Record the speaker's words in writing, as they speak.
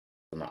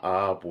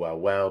Ma'ab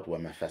weld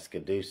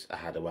wamefeskadus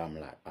ahadu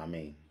amla.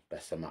 Amen.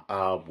 Besa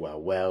ma'ab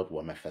weld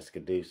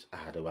wamefeskadus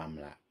ahadu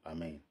amla.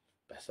 Amen.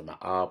 Besa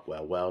ma'ab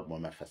weld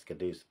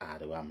wamefeskadus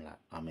ahadu amla.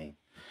 Amen.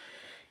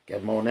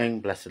 Good morning,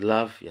 blessed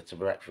love.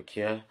 Yetabarek for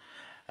cure.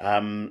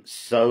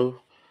 So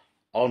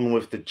on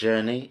with the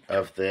journey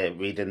of the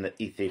reading the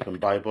Ethiopian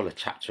Bible, a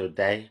chapter a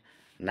day.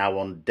 Now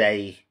on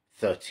day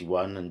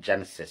 31 and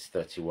Genesis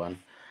 31,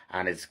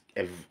 and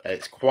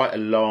it's quite a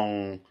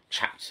long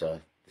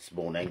chapter this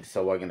morning,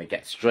 so we're going to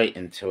get straight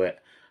into it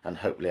and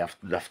hopefully have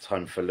enough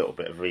time for a little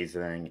bit of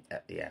reasoning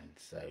at the end.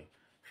 So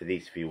for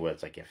these few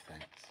words I give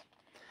thanks.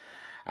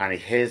 And he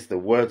hears the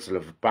words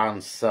of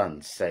Laban's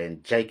son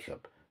saying,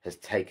 Jacob has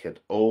taken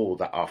all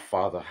that our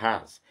father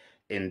has.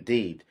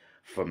 Indeed,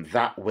 from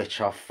that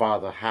which our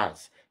father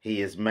has,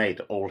 he has made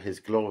all his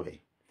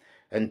glory.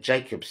 And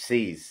Jacob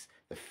sees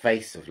the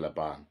face of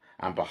Laban,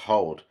 and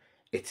behold,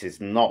 it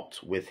is not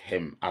with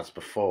him as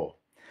before.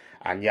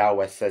 And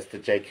Yahweh says to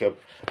Jacob,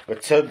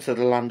 return to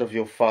the land of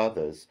your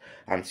fathers,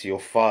 and to your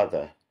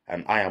father,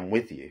 and I am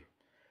with you.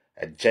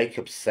 And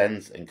Jacob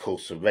sends and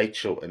calls to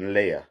Rachel and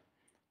Leah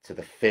to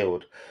the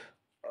field,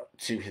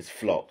 to his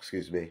flock,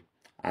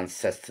 and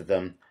says to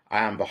them,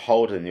 I am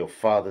beholding your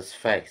father's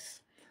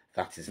face,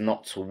 that is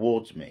not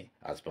towards me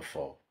as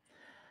before.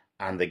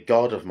 And the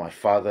God of my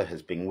father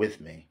has been with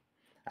me,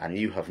 and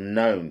you have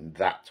known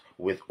that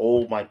with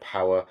all my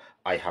power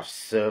I have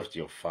served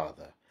your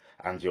father,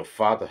 and your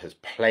father has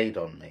played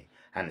on me,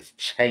 and has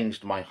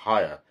changed my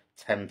hire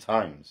 10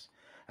 times,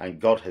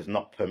 and God has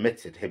not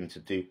permitted him to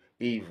do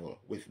evil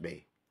with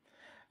me.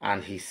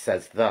 And he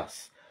says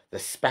thus, the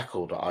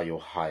speckled are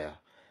your hire.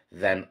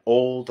 Then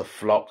all the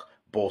flock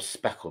bore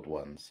speckled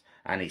ones.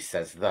 And he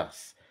says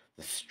thus,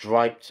 the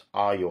striped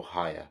are your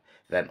hire.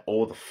 Then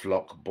all the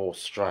flock bore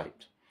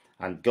striped.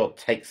 And God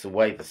takes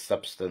away the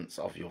substance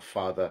of your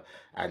father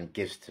and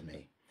gives to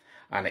me.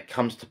 And it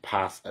comes to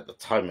pass at the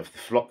time of the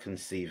flock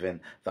conceiving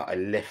that I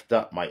lift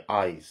up my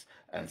eyes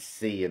and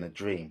see in a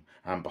dream,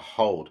 and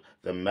behold,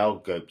 the male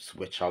goats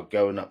which are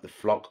going up the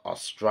flock are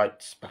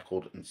striped,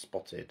 speckled, and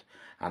spotted.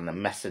 And the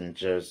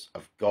messengers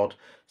of God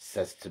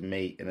says to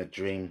me in a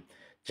dream,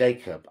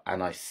 Jacob,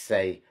 and I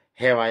say,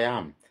 here I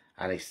am.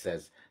 And he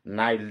says,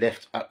 now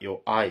lift up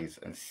your eyes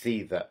and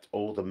see that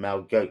all the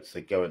male goats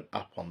are going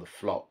up on the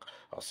flock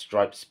are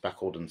striped,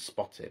 speckled, and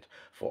spotted,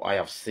 for I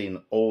have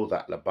seen all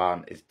that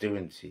Laban is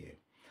doing to you.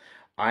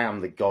 I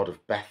am the God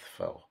of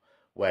Bethel,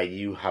 where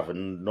you have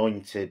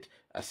anointed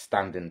a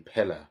standing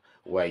pillar,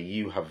 where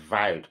you have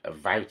vowed a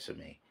vow to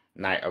me.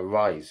 Now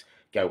arise,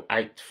 go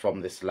out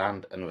from this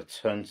land and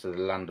return to the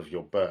land of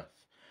your birth.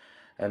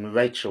 And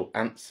Rachel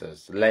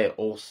answers Leah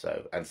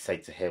also, and say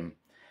to him,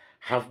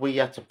 have we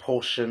yet a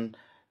portion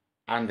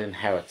and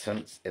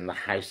inheritance in the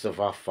house of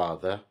our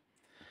father?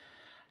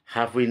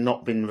 Have we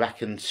not been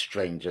reckoned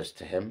strangers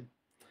to him?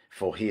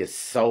 For he has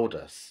sold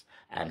us,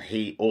 and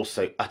he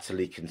also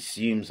utterly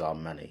consumes our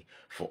money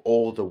for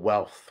all the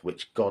wealth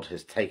which God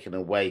has taken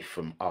away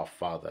from our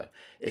father.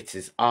 It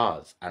is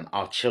ours and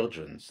our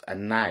children's,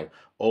 and now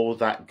all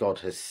that God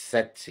has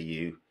said to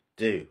you,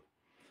 do.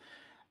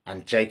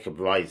 And Jacob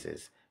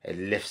rises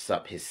and lifts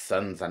up his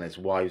sons and his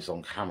wives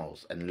on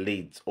camels, and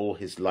leads all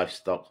his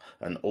livestock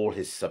and all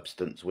his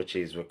substance which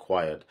is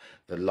required,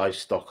 the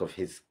livestock of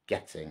his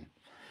getting,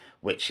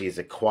 which he has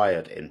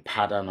acquired in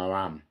Paddan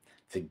Aram,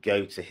 to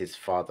go to his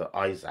father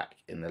Isaac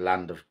in the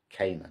land of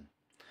Canaan.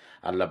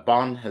 And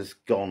Laban has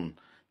gone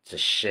to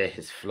shear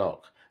his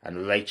flock,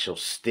 and Rachel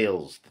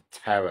steals the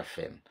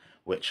teraphim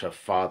which her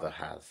father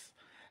has.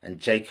 And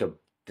Jacob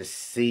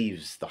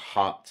deceives the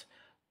heart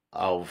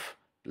of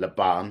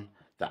Laban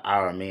the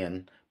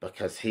Aramean,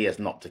 because he has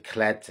not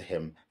declared to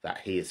him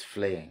that he is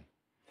fleeing.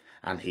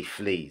 And he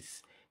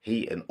flees,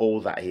 he and all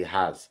that he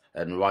has,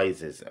 and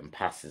rises and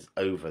passes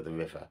over the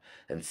river,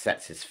 and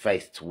sets his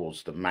face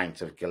towards the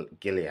mount of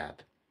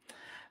Gilead.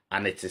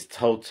 And it is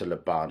told to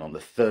Laban on the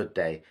 3rd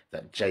day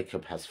that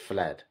Jacob has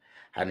fled,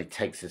 and he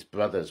takes his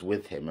brothers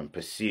with him and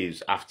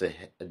pursues after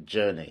a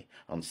journey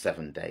on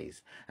 7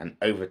 days, and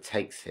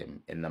overtakes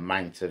him in the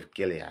mount of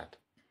Gilead.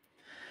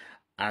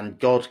 And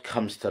God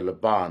comes to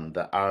Laban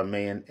the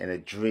Aramean in a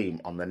dream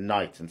on the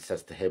night, and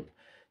says to him,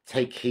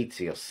 take heed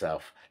to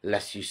yourself,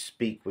 lest you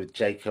speak with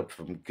Jacob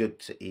from good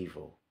to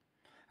evil.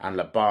 And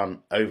Laban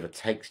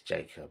overtakes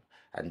Jacob,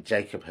 and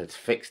Jacob has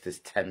fixed his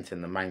tent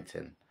in the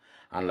mountain,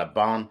 and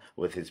Laban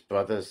with his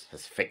brothers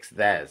has fixed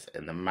theirs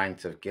in the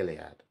mount of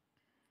Gilead.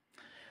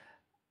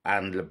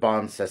 And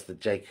Laban says to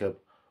Jacob,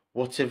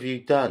 what have you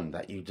done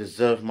that you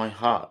deserve my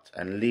heart,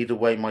 and lead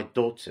away my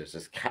daughters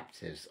as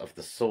captives of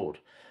the sword?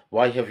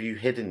 Why have you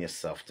hidden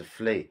yourself to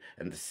flee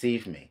and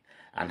deceive me,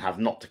 and have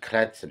not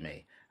declared to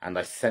me? And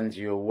I send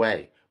you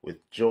away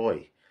with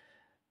joy,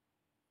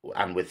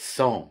 and with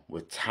song,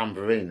 with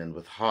tambourine, and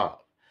with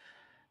harp,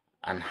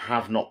 and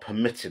have not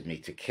permitted me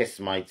to kiss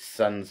my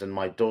sons and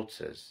my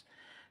daughters.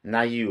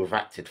 Now you have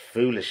acted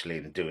foolishly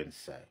in doing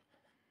so.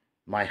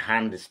 My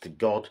hand is to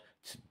God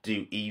to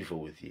do evil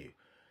with you.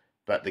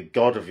 But the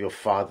God of your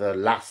father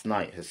last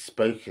night has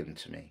spoken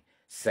to me,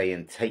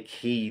 saying, take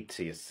heed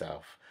to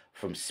yourself,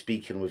 from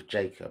speaking with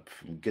Jacob,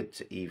 from good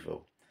to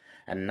evil.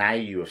 And now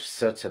you have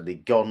certainly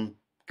gone,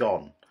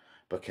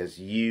 because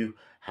you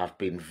have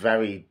been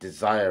very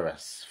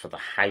desirous for the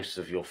house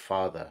of your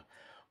father.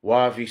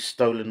 Why have you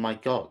stolen my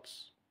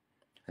gods?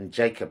 And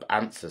Jacob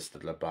answers to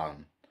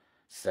Laban,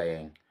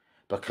 saying,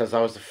 because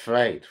I was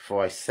afraid,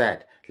 for I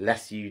said,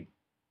 lest you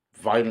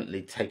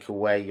violently take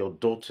away your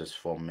daughters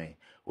from me.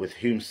 With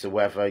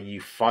whomsoever you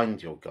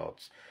find your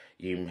gods,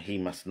 he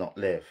must not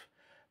live.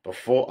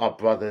 Before our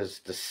brothers,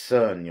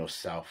 discern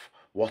yourself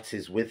what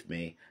is with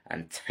me,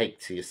 and take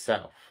to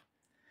yourself.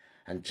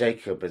 And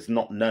Jacob has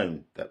not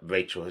known that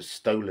Rachel has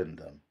stolen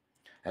them.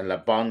 And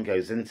Laban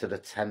goes into the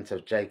tent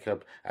of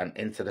Jacob, and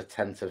into the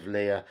tent of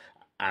Leah,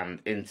 and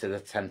into the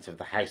tent of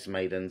the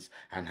housemaidens,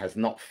 and has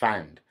not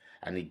found.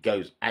 And he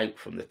goes out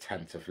from the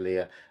tent of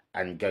Leah,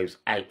 and goes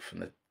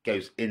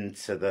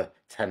into the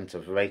tent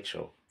of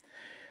Rachel.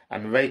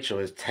 And Rachel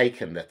has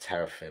taken the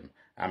teraphim,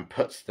 and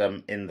puts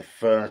them in the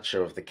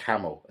furniture of the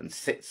camel, and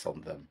sits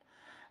on them.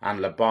 And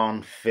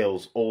Laban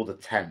fills all the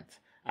tent,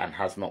 and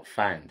has not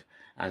found.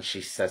 And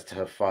she says to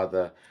her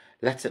father,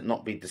 let it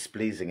not be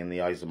displeasing in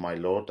the eyes of my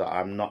lord, that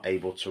I am not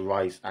able to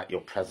rise at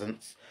your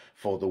presence,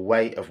 for the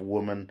way of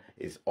woman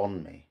is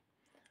on me.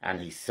 And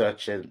he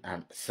searches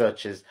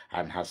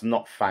and has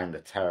not found the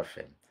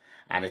teraphim.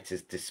 And it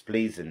is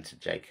displeasing to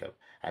Jacob,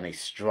 and he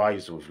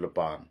strives with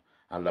Laban.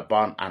 And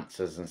Laban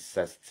answers and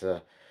says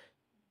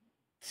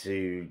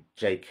to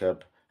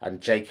Jacob,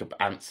 and Jacob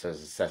answers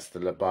and says to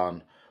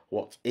Laban,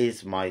 what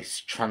is my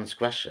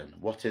transgression?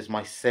 What is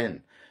my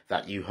sin,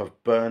 that you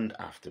have burned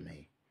after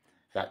me,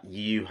 that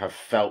you have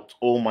felt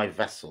all my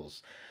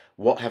vessels?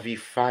 What have you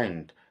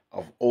found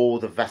of all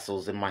the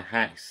vessels in my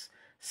house,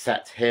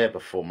 set here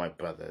before my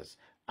brothers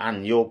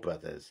and your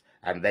brothers,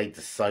 and they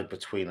decide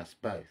between us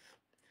both?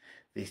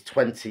 These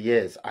 20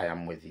 years I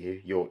am with you,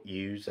 your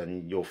ewes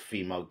and your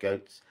female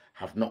goats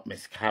have not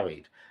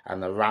miscarried,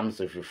 and the rams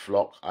of your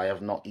flock I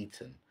have not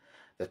eaten.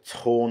 The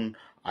torn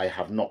I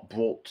have not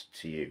brought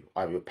to you,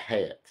 I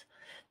repay it.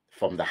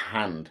 From the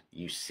hand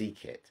you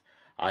seek it.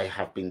 I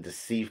have been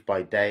deceived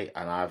by day,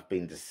 and I have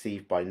been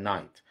deceived by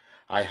night.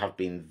 I have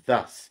been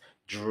thus,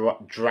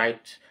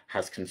 drought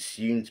has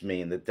consumed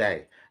me in the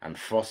day, and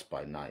frost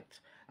by night,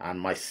 and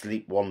my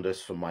sleep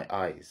wanders from my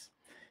eyes.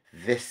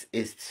 This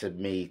is to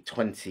me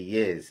 20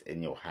 years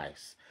in your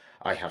house.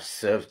 I have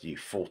served you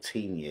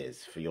 14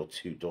 years for your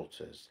 2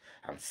 daughters,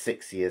 and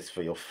 6 years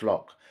for your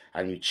flock,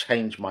 and you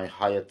change my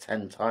hire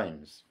 10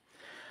 times.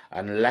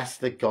 Unless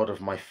the God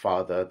of my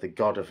father, the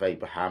God of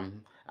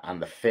Abraham,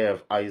 and the fear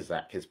of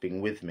Isaac has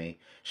been with me,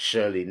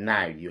 surely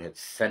now you had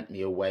sent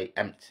me away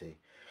empty.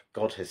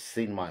 God has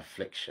seen my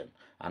affliction,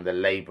 and the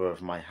labour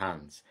of my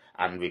hands,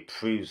 and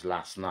reproves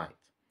last night.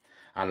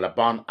 And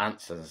Laban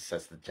answers and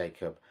says to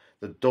Jacob,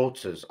 the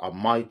daughters are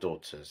my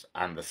daughters,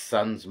 and the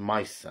sons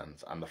my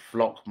sons, and the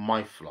flock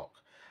my flock,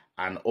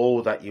 and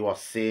all that you are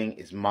seeing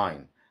is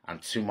mine,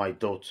 and to my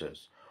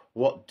daughters.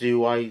 What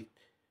do I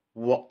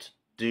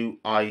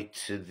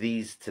to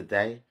these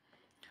today,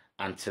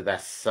 and to their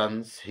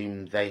sons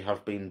whom they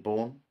have been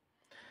born?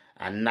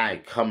 And now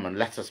come and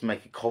let us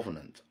make a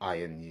covenant, I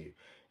and you.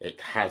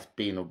 It has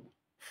been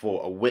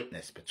for a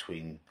witness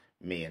between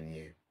me and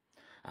you.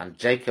 And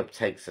Jacob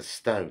takes a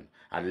stone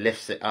and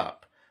lifts it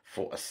up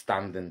for a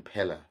standing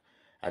pillar.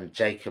 And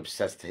Jacob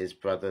says to his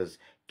brothers,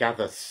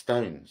 gather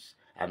stones.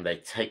 And they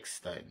take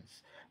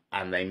stones,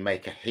 and they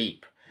make a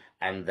heap,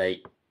 and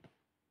they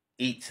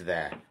eat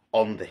there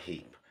on the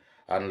heap.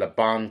 And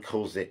Laban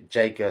calls it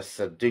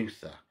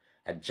Jegar-Sadutha,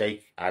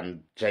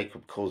 and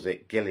Jacob calls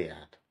it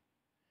Gilead.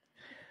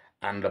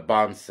 And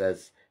Laban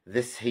says,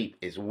 this heap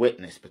is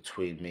witness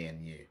between me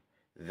and you.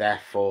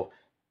 Therefore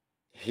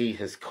he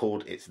has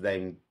called its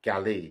name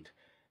Galeed.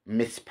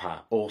 Mizpah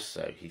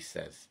also, he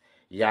says,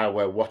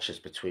 Yahweh watches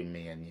between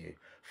me and you,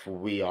 for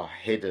we are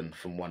hidden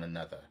from one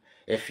another.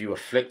 If you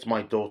afflict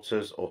my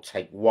daughters, or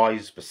take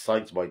wives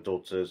besides my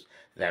daughters,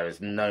 there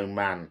is no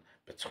man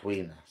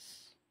between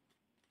us.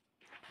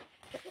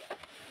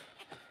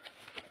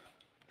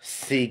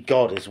 See,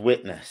 God is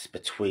witness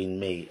between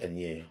me and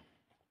you.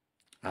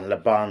 And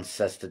Laban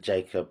says to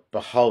Jacob,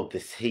 behold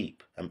this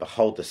heap, and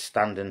behold the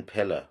standing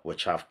pillar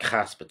which I have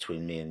cast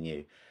between me and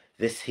you.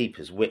 This heap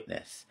is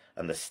witness,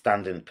 and the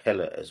standing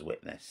pillar is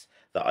witness,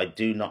 that I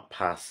do not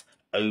pass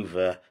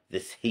over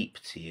this heap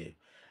to you,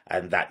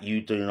 and that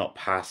you do not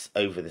pass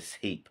over this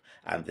heap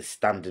and the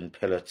standing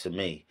pillar to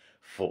me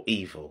for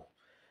evil.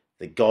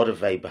 The God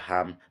of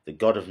Abraham, the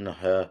God of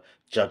Nahor,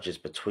 judges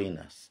between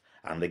us,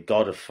 and the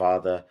God of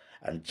father,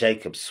 and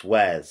Jacob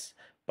swears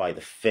by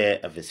the fear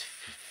of his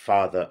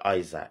father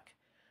Isaac.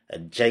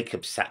 And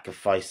Jacob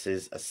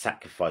sacrifices a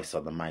sacrifice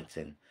on the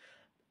mountain,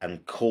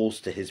 and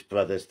calls to his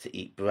brothers to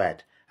eat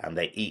bread, and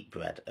they eat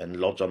bread, and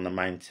lodge on the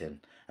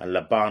mountain. And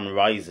Laban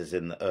rises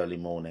in the early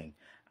morning,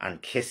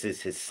 and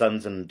kisses his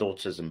sons and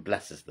daughters, and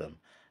blesses them.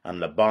 And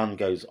Laban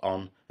goes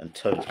on, and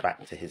turns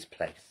back to his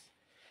place.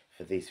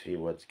 For these few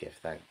words give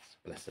thanks,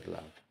 blessed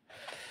love.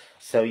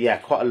 So yeah,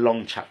 quite a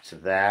long chapter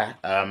there,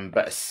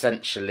 but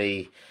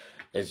essentially,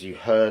 as you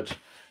heard,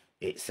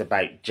 it's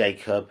about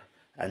Jacob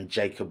and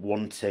Jacob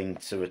wanting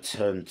to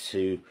return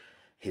to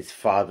his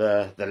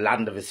father, the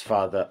land of his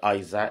father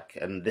Isaac,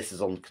 and this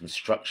is on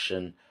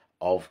construction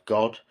of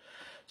God.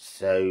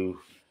 So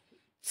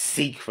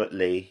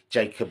secretly,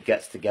 Jacob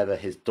gets together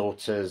his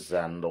daughters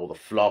and all the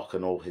flock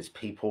and all his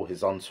people,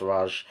 his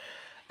entourage,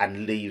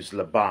 and leaves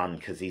Laban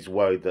because he's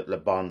worried that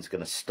Laban's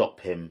going to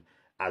stop him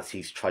as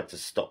he's tried to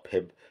stop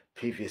him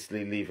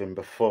previously, leaving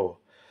before.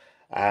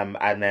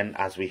 And then,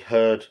 as we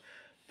heard,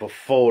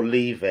 before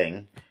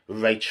leaving,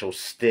 Rachel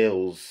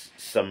steals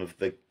some of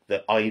the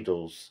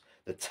idols,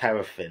 the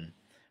teraphim,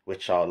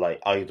 which are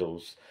like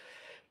idols,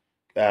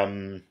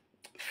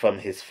 from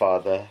his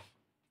father.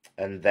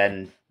 And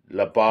then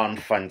Laban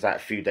finds out a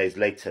few days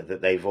later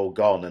that they've all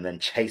gone, and then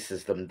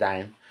chases them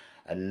down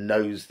and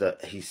knows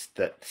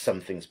that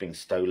something's been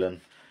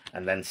stolen,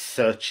 and then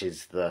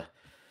searches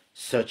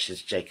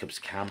Jacob's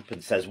camp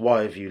and says,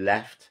 "Why have you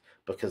left?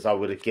 Because I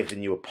would have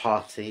given you a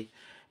party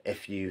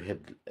if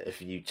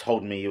you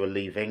told me you were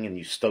leaving and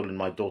you stolen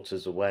my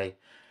daughters away."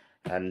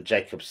 And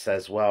Jacob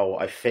says, "Well,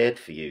 I feared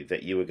for you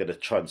that you were going to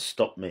try and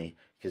stop me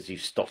because you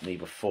stopped me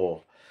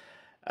before."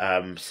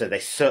 So they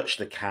search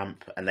the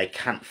camp and they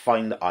can't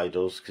find the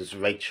idols because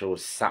Rachel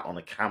was sat on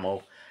a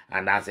camel.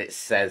 And as it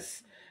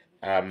says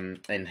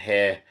in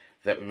here,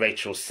 that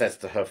Rachel says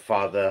to her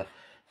father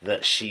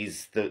that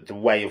she's the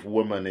way of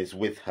woman is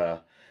with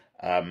her,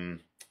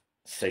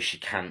 so she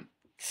can't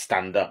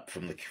stand up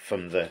from the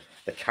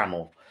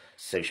camel.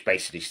 So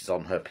she's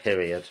on her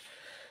period.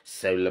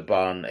 So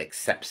Laban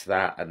accepts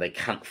that, and they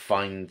can't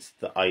find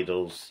the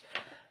idols.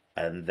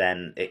 And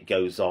then it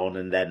goes on,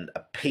 and then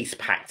a peace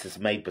pact is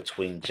made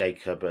between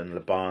Jacob and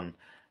Laban,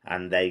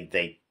 and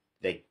they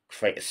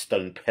create a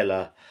stone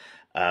pillar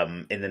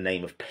in the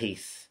name of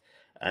peace.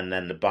 And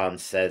then Laban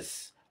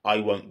says, "I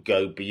won't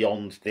go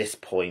beyond this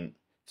point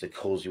to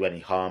cause you any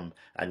harm,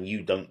 and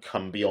you don't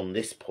come beyond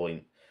this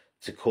point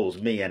to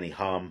cause me any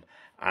harm."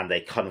 And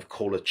they kind of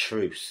call a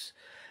truce,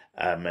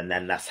 and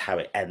then that's how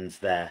it ends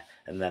there.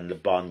 And then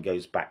Laban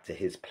goes back to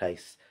his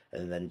place,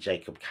 and then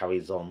Jacob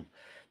carries on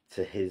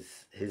to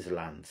his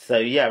land. So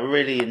yeah,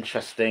 really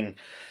interesting,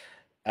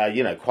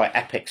 quite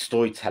epic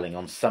storytelling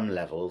on some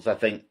levels. I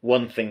think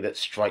one thing that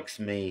strikes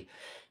me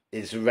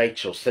is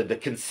Rachel. So the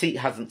conceit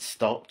hasn't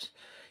stopped.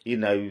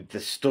 The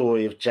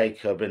story of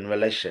Jacob in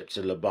relationship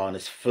to Laban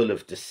is full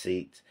of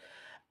deceit.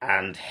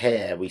 And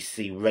here we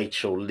see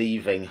Rachel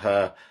leaving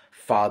her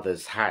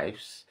father's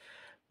house,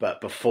 but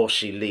before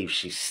she leaves,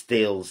 she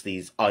steals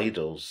these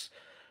idols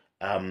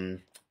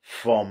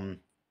from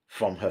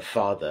her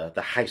father,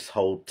 the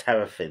household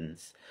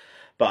teraphims.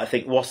 But I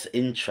think what's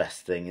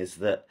interesting is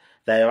that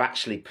they are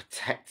actually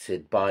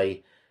protected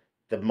by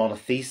the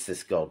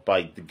monotheistic God,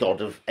 by the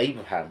God of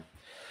Abraham,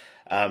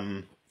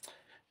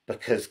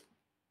 because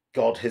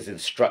God has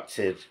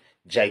instructed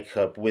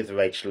Jacob with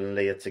Rachel and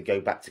Leah to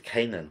go back to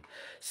Canaan.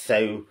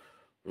 So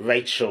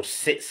Rachel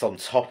sits on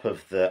top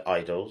of the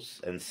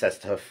idols and says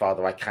to her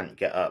father, "I can't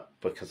get up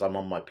because I'm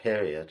on my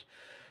period."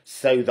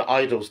 So the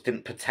idols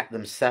didn't protect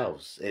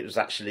themselves. It was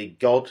actually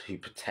God who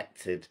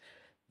protected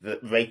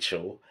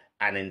Rachel,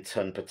 and in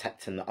turn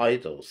protecting the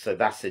idols. So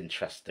that's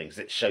interesting, because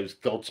it shows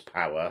God's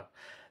power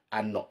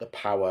and not the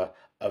power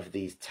of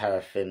these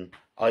teraphim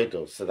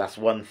idols. So that's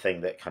one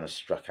thing that kind of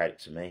struck out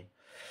to me.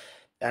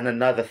 And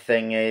another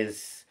thing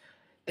is,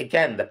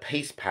 again, the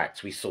peace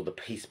pact. We saw the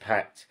peace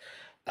pact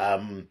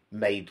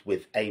made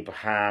with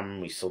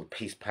Abraham. We saw the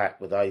peace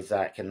pact with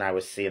Isaac, and now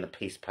we're seeing a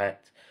peace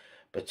pact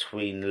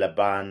between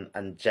Laban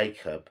and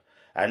Jacob.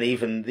 And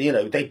even,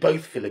 they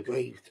both feel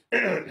aggrieved.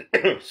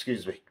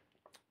 Excuse me.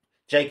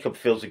 Jacob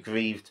feels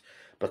aggrieved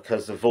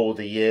because of all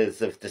the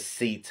years of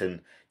deceit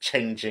and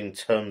changing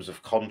terms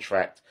of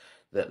contract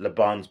that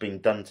Laban's been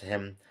done to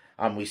him.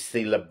 And we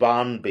see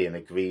Laban being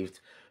aggrieved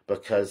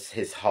because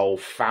his whole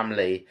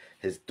family,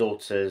 his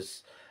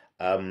daughters,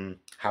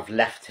 have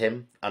left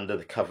him under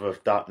the cover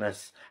of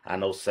darkness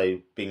and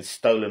also been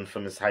stolen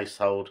from his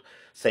household.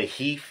 So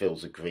he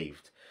feels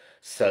aggrieved.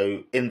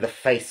 So in the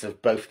face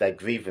of both their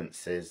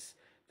grievances,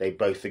 they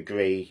both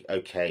agree,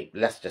 okay,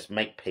 let's just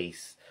make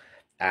peace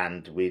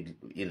and we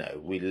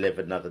live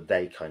another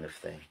day, kind of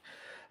thing.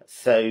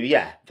 So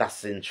yeah,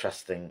 that's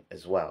interesting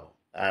as well.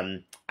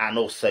 And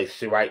also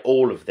throughout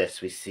all of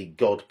this, we see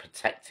God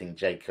protecting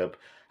Jacob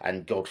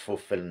and God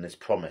fulfilling his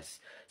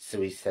promise.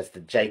 So he says to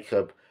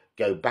Jacob,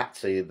 "Go back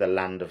to the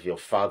land of your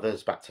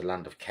fathers, back to the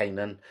land of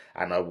Canaan,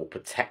 and I will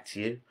protect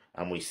you."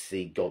 And we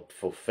see God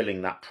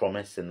fulfilling that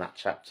promise in that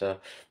chapter.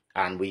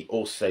 And we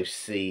also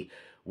see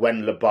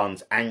when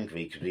Laban's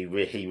angry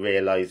because he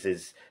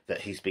realizes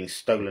that he's being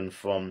stolen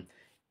from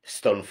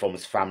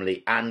his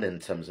family and in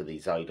terms of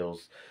these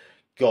idols,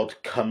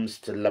 God comes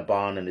to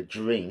Laban in a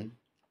dream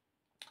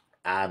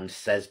and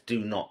says, do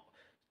not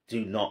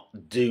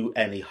do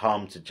any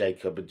harm to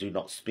Jacob, and do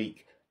not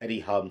speak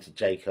any harm to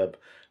Jacob,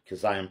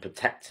 because I am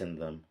protecting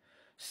them.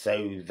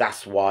 So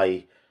that's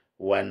why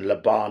when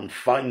Laban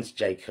finds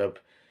Jacob,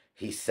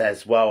 he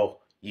says,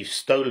 "Well, you've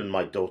stolen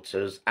my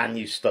daughters and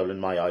you've stolen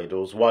my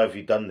idols. Why have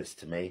you done this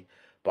to me?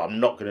 But I'm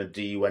not going to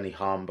do you any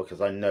harm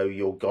because I know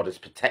your God is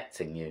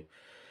protecting you."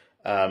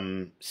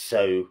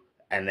 So,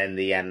 and in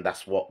the end,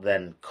 that's what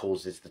then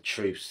causes the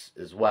truce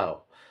as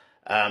well,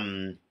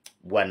 when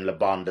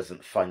Laban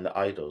doesn't find the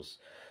idols.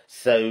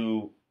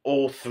 So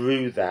all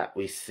through that,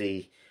 we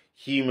see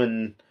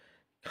human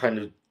kind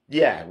of,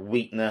 yeah,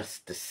 weakness,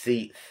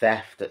 deceit,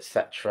 theft,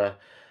 etc.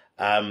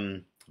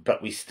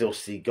 But we still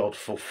see God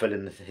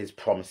fulfilling his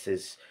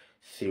promises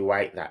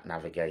throughout that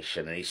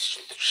navigation, and he's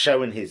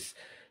showing his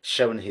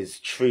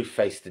true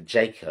face to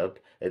Jacob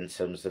in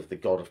terms of the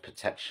God of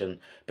protection,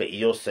 but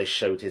he also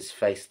showed his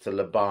face to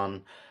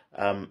Laban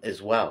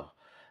as well.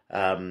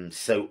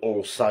 So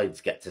all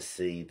sides get to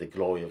see the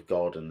glory of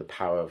God and the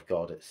power of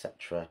God,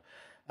 etc.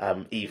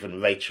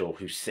 Even Rachel,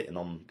 who's sitting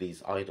on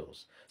these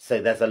idols.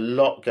 So there's a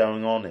lot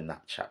going on in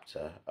that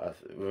chapter. A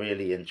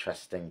really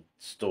interesting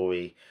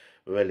story,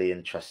 really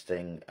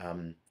interesting,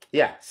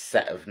 yeah,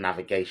 set of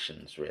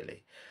navigations,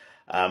 really.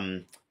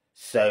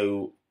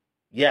 So,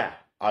 yeah,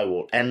 I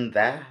will end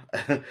there.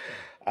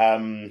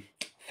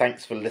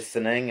 Thanks for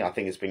listening. I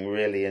think it's been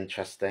really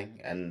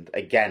interesting. And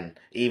again,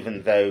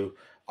 even though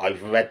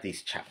I've read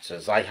these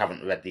chapters, I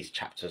haven't read these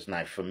chapters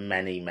now for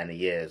many, many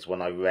years.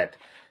 When I read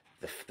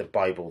the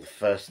Bible the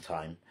first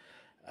time,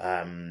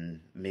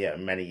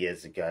 many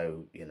years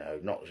ago,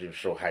 not even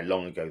sure how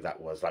long ago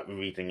that was, like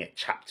reading it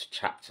chapter to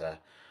chapter,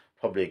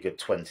 probably a good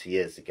 20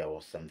 years ago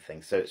or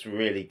something. So it's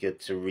really good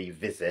to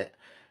revisit.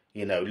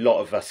 A lot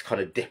of us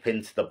kind of dip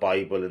into the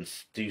Bible and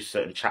do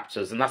certain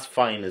chapters, and that's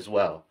fine as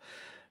well.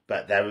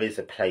 But there is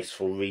a place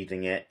for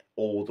reading it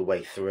all the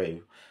way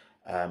through,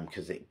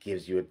 because it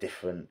gives you a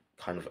different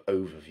kind of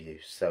overview.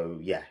 So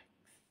yeah,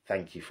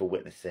 thank you for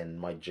witnessing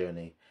my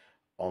journey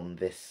on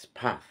this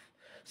path.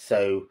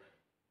 So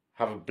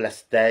have a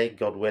blessed day,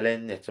 God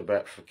willing. It's a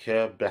breath for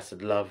cure,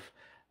 blessed love.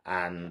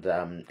 And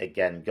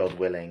again, God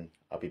willing,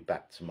 I'll be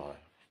back tomorrow.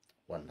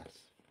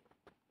 Oneness.